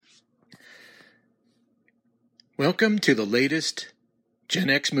Welcome to the latest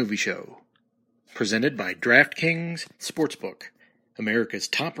GenX Movie Show, presented by DraftKings Sportsbook, America's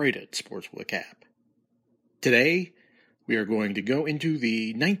top-rated sportsbook app. Today, we are going to go into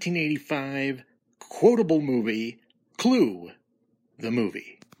the 1985 quotable movie, Clue, the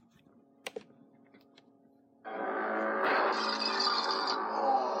movie.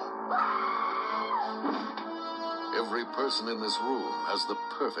 Every person in this room has the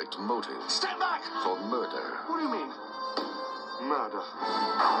perfect motive. Stand back! For murder. What do you mean? Murder.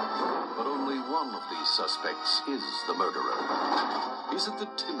 But only one of these suspects is the murderer. Is it the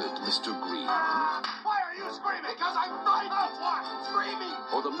timid Mr. Green? Why are you screaming? Because I'm frightened of what? Screaming!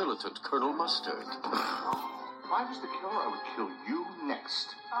 Or the militant Colonel Mustard? If I was the killer, I would kill you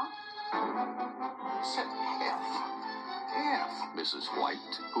next. Huh? I said F. Mrs.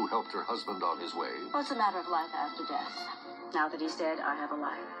 White, who helped her husband on his way. Well, it's a matter of life after death. Now that he's dead, I have a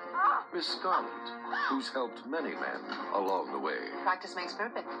life. Miss Scarlet, who's helped many men along the way. Practice makes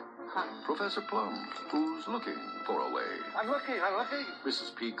perfect. Huh. Professor Plum, who's looking for a way. I'm lucky.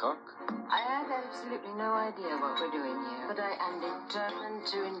 Mrs. Peacock. I have absolutely no idea what we're doing here, but I am determined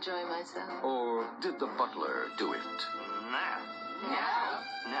to enjoy myself. Or did the butler do it? No.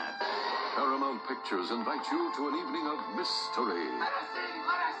 Paramount Pictures invite you to an evening of mystery.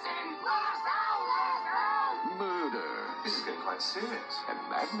 Murder. This is getting quite serious. And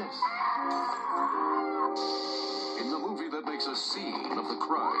madness. In the movie that makes a scene of the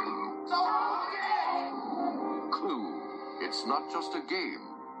crime. Clue. It's not just a game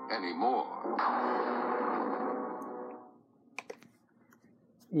anymore.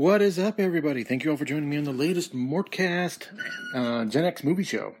 What is up, everybody? Thank you all for joining me on the latest Mortcast GenX Movie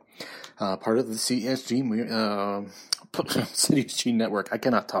Show, part of the CSG Network. I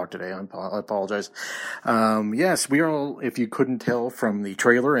cannot talk today. I apologize. Yes, we are, if you couldn't tell from the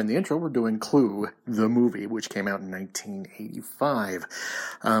trailer and the intro, we're doing Clue, the movie, which came out in 1985.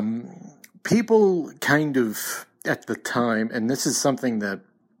 People kind of, at the time, and this is something that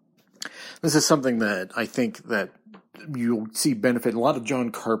I think that you'll see benefit. A lot of John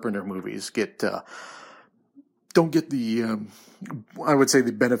Carpenter movies don't get the, I would say,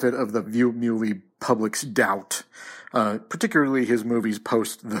 the benefit of the movie public's doubt, particularly his movies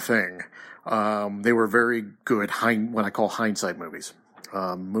post The Thing. They were very good, what I call hindsight movies.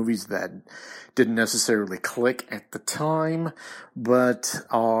 Movies that didn't necessarily click at the time, but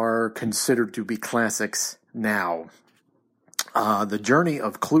are considered to be classics now. The journey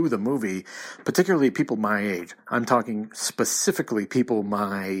of Clue, the movie, particularly people my age. I'm talking specifically people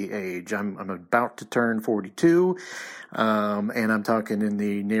my age. I'm about to turn 42, and I'm talking in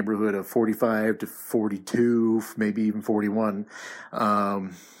the neighborhood of 45 to 42, maybe even 41.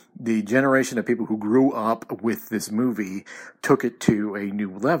 The generation of people who grew up with this movie took it to a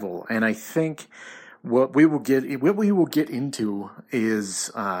new level, and I think what we will get into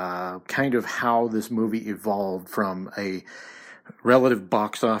is kind of how this movie evolved from a relative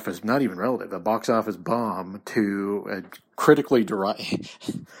box office, not even relative, a box office bomb to a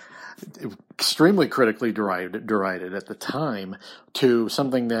extremely critically derided at the time, to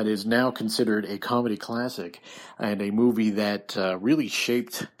something that is now considered a comedy classic and a movie that really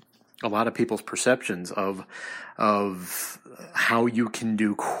shaped a lot of people's perceptions of how you can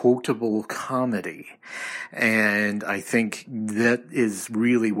do quotable comedy. And I think that is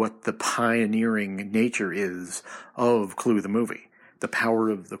really what the pioneering nature is of Clue the movie, the power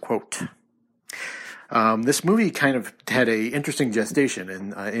of the quote. This movie kind of had a interesting gestation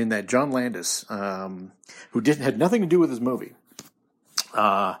in that John Landis, who had nothing to do with his movie,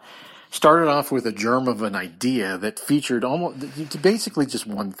 started off with a germ of an idea that featured basically just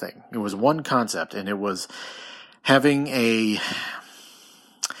one thing. It was one concept, and it was having a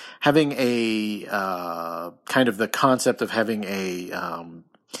kind of the concept of having a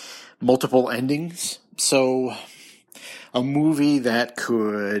multiple endings. So a movie that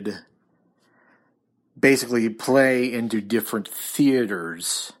could basically play into different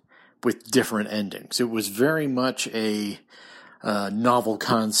theaters with different endings. It was very much a novel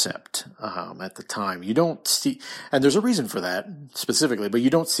concept at the time. You don't see, and there's a reason for that specifically, but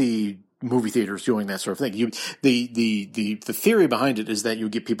you don't see movie theaters doing that sort of thing. The theory behind it is that you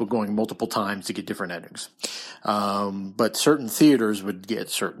get people going multiple times to get different endings. But certain theaters would get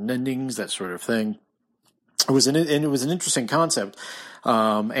certain endings, that sort of thing. It was an interesting concept.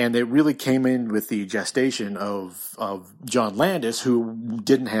 And it really came in with the gestation of John Landis, who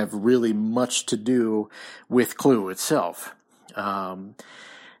didn't have really much to do with Clue itself. And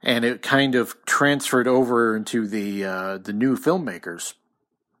it kind of transferred over into the new filmmakers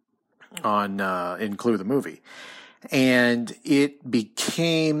in Clue the movie. And it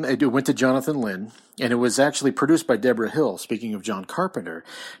went to Jonathan Lynn, and it was actually produced by Deborah Hill. Speaking of John Carpenter,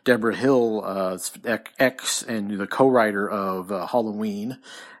 Deborah Hill, ex and the co-writer of Halloween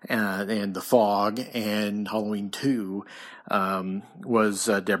and The Fog and Halloween 2, was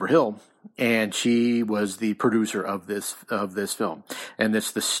Deborah Hill. And she was the producer of this film. And the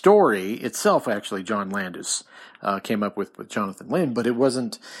story itself, actually, John Landis came up with Jonathan Lynn, but it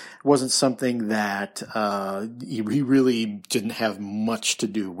wasn't something that he really didn't have much to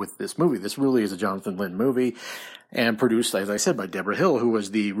do with this movie. This really is a Jonathan Lynn movie, and produced, as I said, by Deborah Hill, who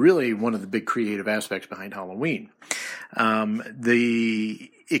was really one of the big creative aspects behind Halloween.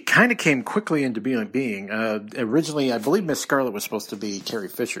 It kind of came quickly into being. Originally, I believe Miss Scarlet was supposed to be Carrie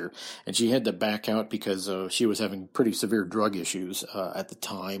Fisher, and she had to back out because she was having pretty severe drug issues at the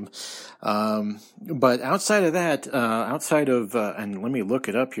time. But outside of that, and let me look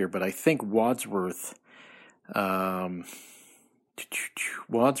it up here, but I think Wadsworth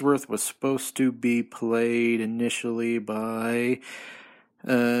was supposed to be played initially by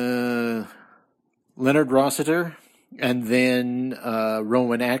Leonard Rossiter, and then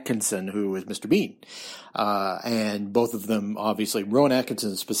Rowan Atkinson, who was Mr. Bean. And both of them, obviously, Rowan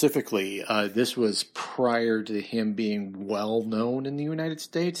Atkinson specifically, this was prior to him being well known in the United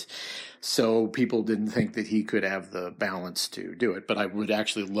States, so people didn't think that he could have the balance to do it. But I would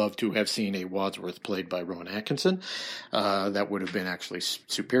actually love to have seen a Wadsworth played by Rowan Atkinson. That would have been actually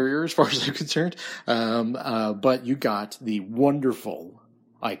superior as far as I'm concerned. But you got the wonderful,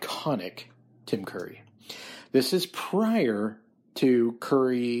 iconic Tim Curry. This is prior to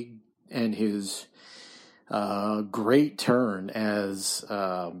Curry and his great turn as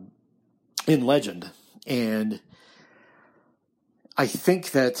in Legend. And I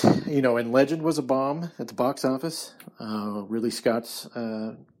think that, and Legend was a bomb at the box office. Ridley Scott's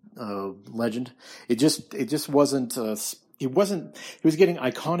Legend. It just wasn't. He was getting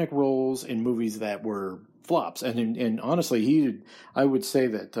iconic roles in movies that were flops, and honestly, I would say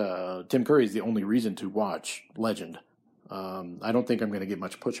that Tim Curry is the only reason to watch Legend. I don't think I'm going to get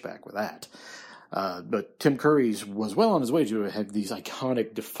much pushback with that. But Tim Curry was well on his way to have these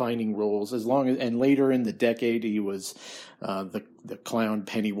iconic, defining roles. And later in the decade, he was the clown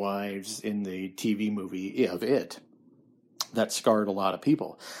Pennywise in the TV movie of It. That scarred a lot of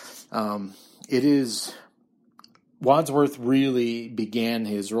people. Wadsworth really began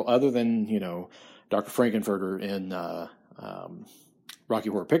his role, other than Dr. Frankenfurter in Rocky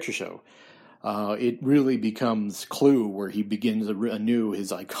Horror Picture Show. It really becomes Clue, where he begins anew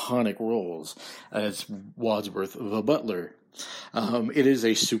his iconic roles as Wadsworth the Butler. It is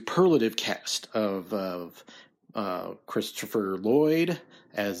a superlative cast of Christopher Lloyd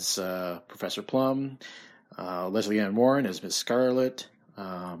as Professor Plum, Leslie Ann Warren as Miss Scarlet.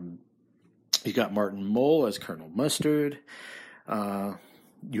 You got Martin Mull as Colonel Mustard.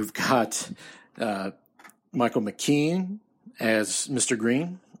 You've got Michael McKean as Mr.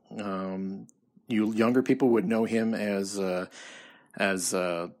 Green. You younger people would know him as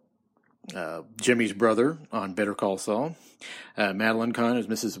Jimmy's brother on Better Call Saul. Madeline Kahn as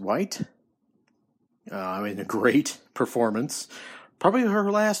Mrs. White. A great performance. Probably her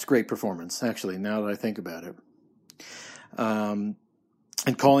last great performance, actually, now that I think about it.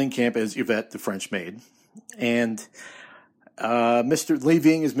 And Colleen Camp as Yvette, the French maid. And Mr. Lee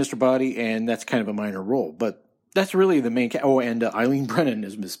Ving is Mr. Body, and that's kind of a minor role. But that's really the main... and Eileen Brennan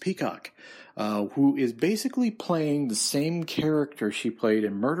is Miss Peacock, who is basically playing the same character she played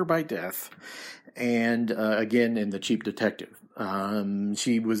in Murder by Death, and again in The Cheap Detective.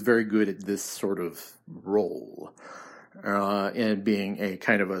 She was very good at this sort of role, and being a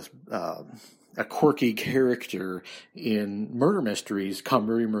kind of a quirky character in murder mysteries,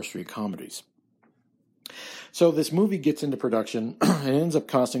 comedies. So this movie gets into production and ends up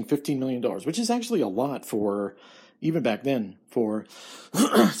costing $15 million, which is actually a lot for, even back then,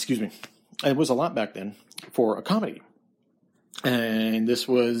 excuse me, it was a lot back then for a comedy. And this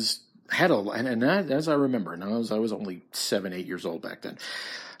as I remember, now I was only 7-8 years old back then.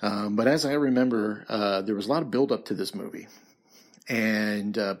 But as I remember, there was a lot of build up to this movie.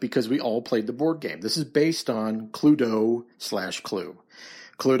 And because we all played the board game. This is based on Cluedo/Clue.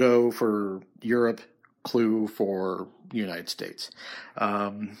 Cluedo for Europe, Clue for the United States.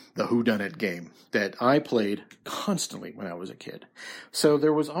 The whodunit game that I played constantly when I was a kid. So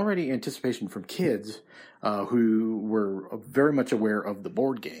there was already anticipation from kids who were very much aware of the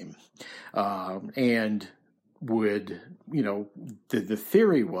board game. And would, the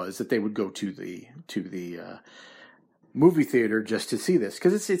theory was that they would go to the movie theater just to see this,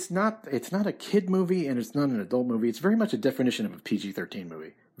 because it's not a kid movie and it's not an adult movie. It's very much a definition of a PG-13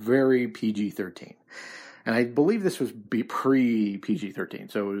 movie, very PG-13. And I believe this was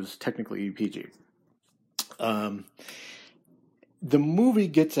pre-PG-13, so it was technically PG. The movie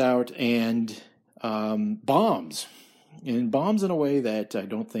gets out and bombs. And bombs in a way that I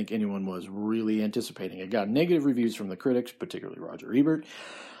don't think anyone was really anticipating. It got negative reviews from the critics, particularly Roger Ebert.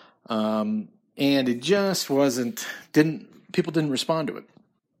 And it just people didn't respond to it.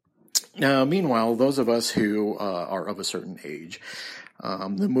 Now, meanwhile, those of us who are of a certain age,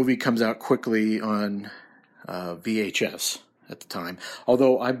 the movie comes out quickly on VHS at the time.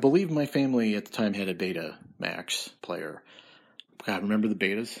 Although I believe my family at the time had a Betamax player. God, remember the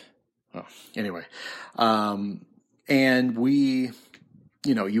betas? Oh, anyway. And we,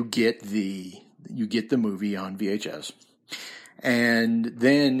 you get the movie on VHS. And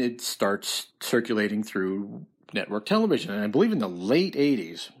then it starts circulating through network television. And I believe in the late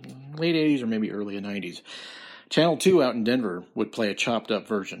 80s or maybe early 90s, Channel 2 out in Denver would play a chopped up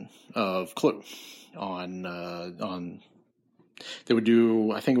version of Clue on they would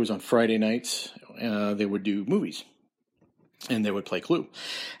do, I think it was on Friday nights, they would do movies. And they would play Clue.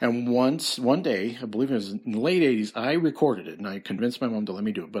 And one day, I believe it was in the late 80s, I recorded it. And I convinced my mom to let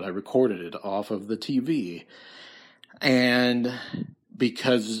me do it. But I recorded it off of the TV. And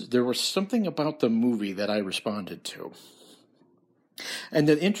because there was something about the movie that I responded to. And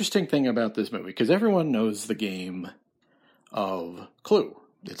the interesting thing about this movie, because everyone knows the game of Clue.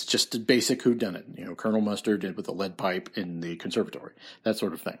 It's just a basic whodunit. Colonel Mustard with a lead pipe in the conservatory. That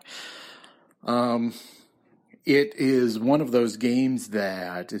sort of thing. It is one of those games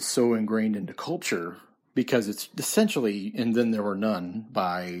that is so ingrained into culture because it's essentially And Then There Were None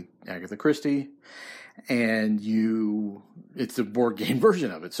by Agatha Christie, and it's a board game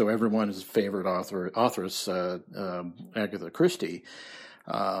version of it. So everyone's favorite authoress, Agatha Christie,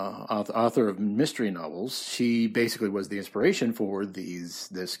 author of mystery novels, she basically was the inspiration for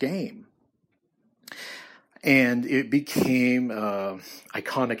this game. And it became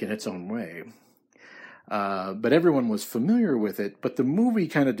iconic in its own way. But everyone was familiar with it, but the movie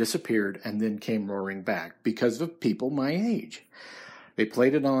kind of disappeared and then came roaring back because of people my age. They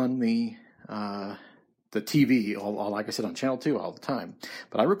played it on the TV, all like I said, on Channel 2 all the time.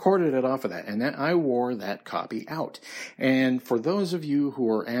 But I recorded it off of that, and I wore that copy out. And for those of you who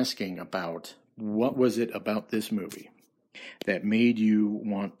are asking about what was it about this movie that made you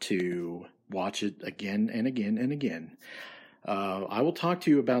want to watch it again and again and again, I will talk to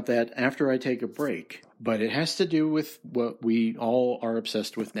you about that after I take a break, but it has to do with what we all are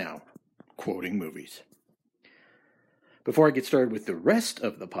obsessed with now, quoting movies. Before I get started with the rest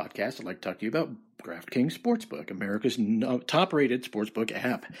of the podcast, I'd like to talk to you about DraftKings Sportsbook, America's top-rated sportsbook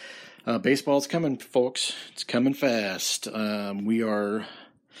app. Baseball's coming, folks. It's coming fast. Look,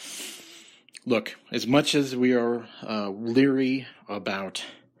 as much as we are leery about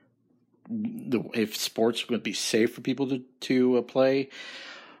if sports would be safe for people to play,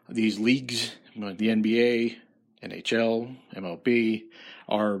 these leagues, the NBA, NHL, MLB,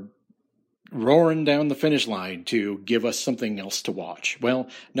 are roaring down the finish line to give us something else to watch. Well,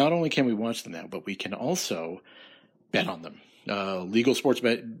 not only can we watch them now, but we can also bet on them. Legal sports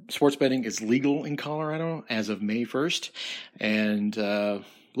betting is legal in Colorado as of May 1st. And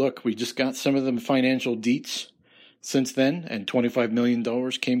look, we just got some of the financial deets since then, and $25 million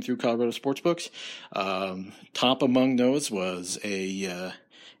came through Colorado sportsbooks. Top among those was a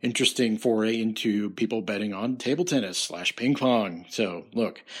interesting foray into people betting on table tennis / ping pong. So,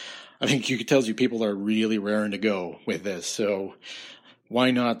 look, I think it tells you people are really raring to go with this. So, why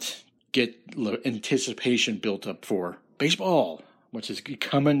not get anticipation built up for baseball, which is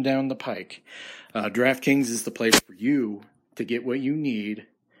coming down the pike? DraftKings is the place for you to get what you need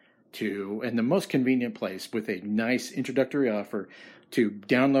and the most convenient place with a nice introductory offer to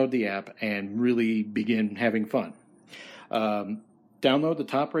download the app and really begin having fun. Download the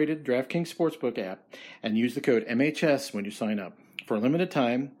top-rated DraftKings Sportsbook app and use the code MHS when you sign up. For a limited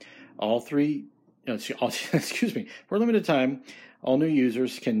time, all new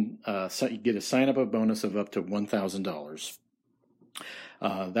users can get a sign-up bonus of up to $1,000.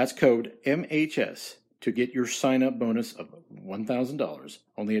 That's code MHS to get your sign-up bonus of $1,000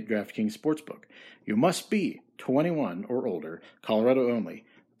 only at DraftKings Sportsbook. You must be 21 or older, Colorado only.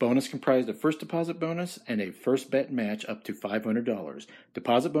 Bonus comprised of first deposit bonus and a first bet match up to $500.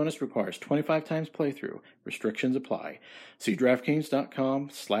 Deposit bonus requires 25 times playthrough. Restrictions apply. See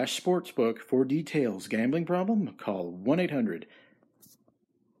DraftKings.com/sportsbook for details. Gambling problem? Call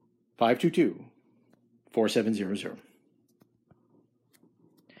 1-800-522-4700.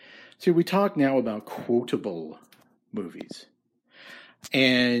 So we talk now about quotable movies.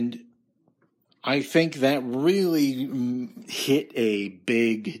 And I think that really hit a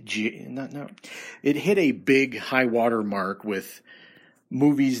big, it hit a big high water mark with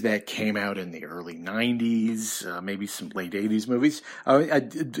movies that came out in the early 90s, maybe some late 80s movies. A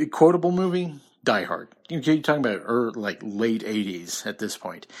quotable movie, Die Hard. You're talking about like late 80s at this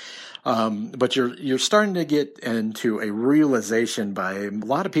point. But you're starting to get into a realization by a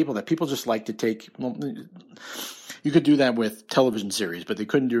lot of people that people just like to take. Well, you could do that with television series, but they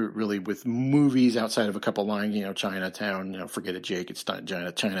couldn't do it really with movies outside of a couple lines. Chinatown. Forget it, Jake. It's not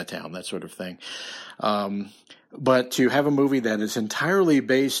Chinatown. That sort of thing. But to have a movie that is entirely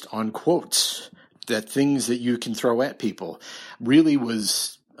based on quotes, that things that you can throw at people, really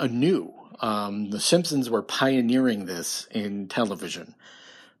was anew. The Simpsons were pioneering this in television.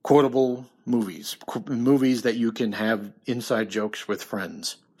 Quotable movies that you can have inside jokes with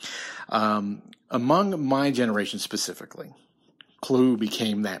friends. Among my generation specifically, Clue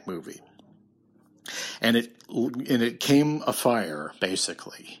became that movie. And it came afire,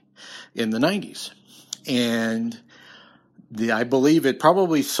 basically, in the 90s. And I believe it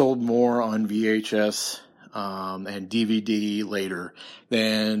probably sold more on VHS and DVD later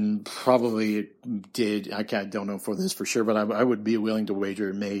than probably it did. I don't know for this for sure, but I would be willing to wager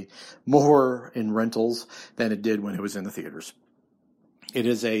it made more in rentals than it did when it was in the theaters. It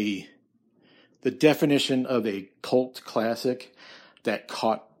is the definition of a cult classic that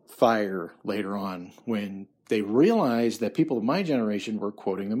caught fire later on when they realized that people of my generation were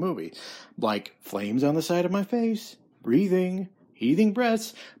quoting the movie. Like, flames on the side of my face, breathing, heaving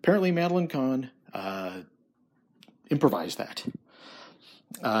breaths. Apparently Madeline Kahn improvised that.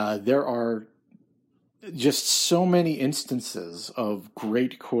 There are just so many instances of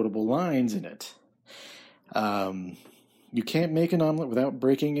great quotable lines in it. You can't make an omelet without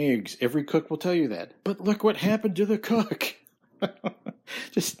breaking eggs. Every cook will tell you that. But look what happened to the cook.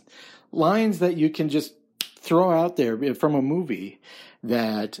 Just lines that you can just throw out there from a movie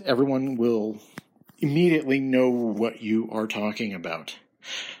that everyone will immediately know what you are talking about.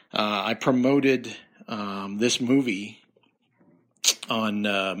 I promoted this movie on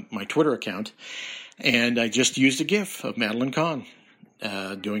my Twitter account, and I just used a GIF of Madeline Kahn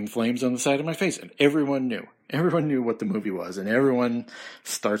doing flames on the side of my face, and everyone knew. Everyone knew what the movie was, and everyone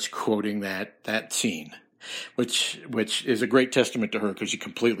starts quoting that scene, which is a great testament to her because she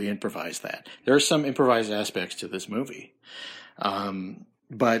completely improvised that. There are some improvised aspects to this movie,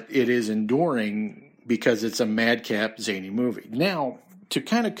 but it is enduring because it's a madcap, zany movie. Now, to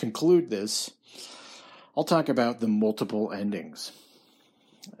kind of conclude this, I'll talk about the multiple endings.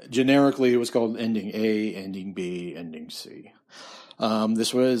 Generically, it was called ending A, ending B, ending C.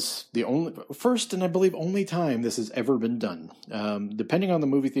 This was the first and I believe only time this has ever been done, depending on the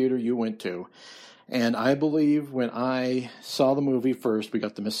movie theater you went to. And I believe when I saw the movie first, we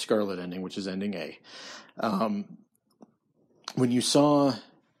got the Miss Scarlet ending, which is ending A. When you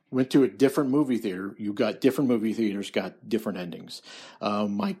went to a different movie theater, you got different movie theaters, got different endings.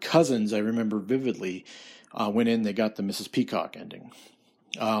 My cousins, I remember vividly, went in, they got the Mrs. Peacock ending.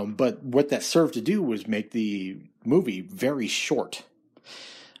 But what that served to do was make the movie very short.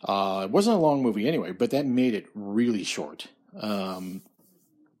 It wasn't a long movie anyway, but that made it really short. And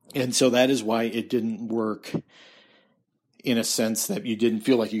so that is why it didn't work in a sense that you didn't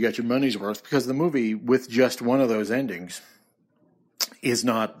feel like you got your money's worth, because the movie with just one of those endings is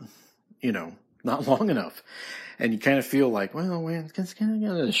not long enough. And you kind of feel like, well, man, it's kind of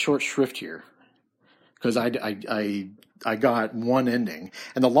got a short shrift here. Because I got one ending.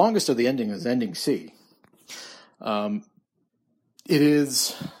 And the longest of the ending is ending C.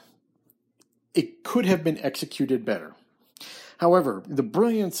 It could have been executed better. However, the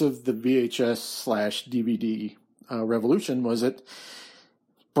brilliance of the VHS/DVD revolution was it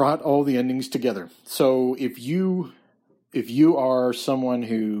brought all the endings together. So if you are someone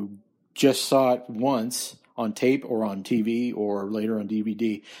who just saw it once on tape or on TV or later on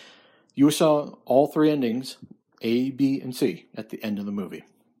DVD, you saw all three endings, A, B, and C, at the end of the movie.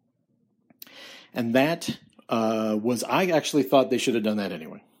 And that I actually thought they should have done that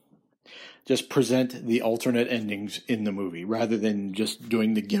anyway. Just present the alternate endings in the movie rather than just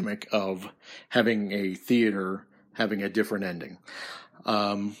doing the gimmick of having a theater having a different ending.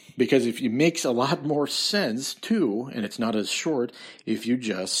 Because it makes a lot more sense too, and it's not as short if you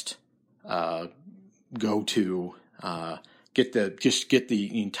just go to get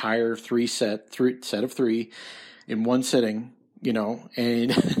the entire set of three in one sitting,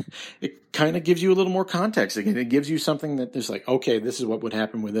 and it kind of gives you a little more context. Again, it gives you something that is like, okay, this is what would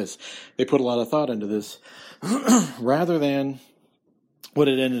happen with this. They put a lot of thought into this rather than what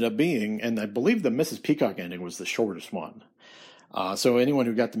it ended up being. And I believe the Mrs. Peacock ending was the shortest one. So anyone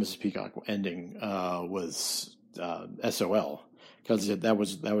who got the Mrs. Peacock ending was SOL, because that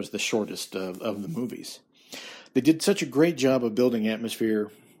was the shortest of the movies. They did such a great job of building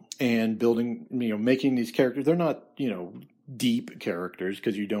atmosphere and building, making these characters. They're not, deep characters,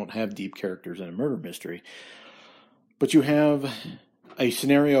 because you don't have deep characters in a murder mystery, but you have a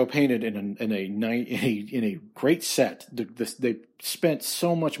scenario painted in a great set. They spent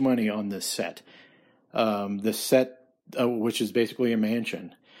so much money on this set. The set, which is basically a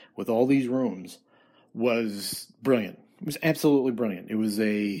mansion with all these rooms, was brilliant. It was absolutely brilliant. It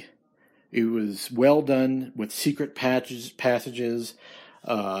was well done with secret passages,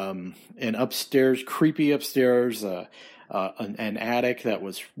 and upstairs, creepy upstairs, an attic that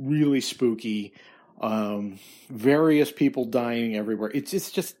was really spooky, various people dying everywhere.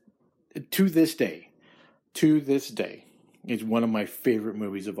 It's just, to this day, it's one of my favorite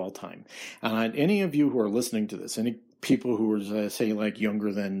movies of all time. And any of you who are listening to this, any people who are, say, like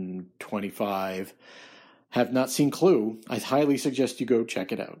younger than 25, have not seen Clue, I highly suggest you go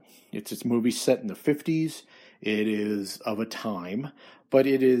check it out. It's a movie set in the 50s. It is of a time, but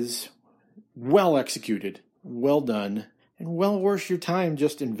it is well executed, well done, and well worth your time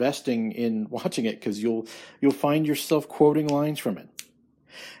just investing in watching it, because you'll find yourself quoting lines from it,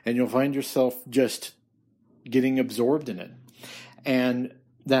 and you'll find yourself just getting absorbed in it. And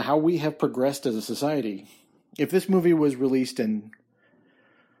how we have progressed as a society. If this movie was released in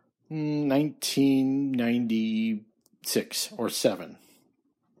 1996 or 7,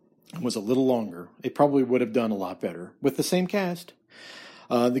 it was a little longer, it probably would have done a lot better with the same cast.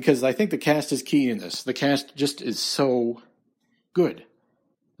 Because I think the cast is key in this. The cast just is so good.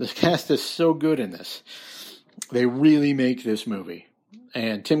 The cast is so good in this. They really make this movie.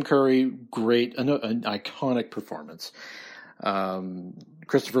 And Tim Curry, great, an iconic performance.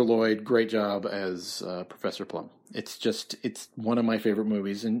 Christopher Lloyd, great job as Professor Plum. It's one of my favorite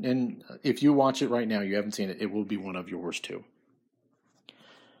movies. And if you watch it right now, you haven't seen it, it will be one of yours too.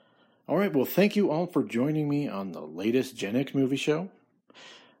 All right, well, thank you all for joining me on the latest GenX Movie Show.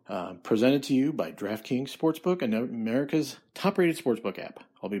 Presented to you by DraftKings Sportsbook, and America's top-rated sportsbook app.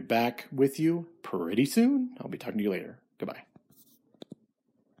 I'll be back with you pretty soon. I'll be talking to you later. Goodbye.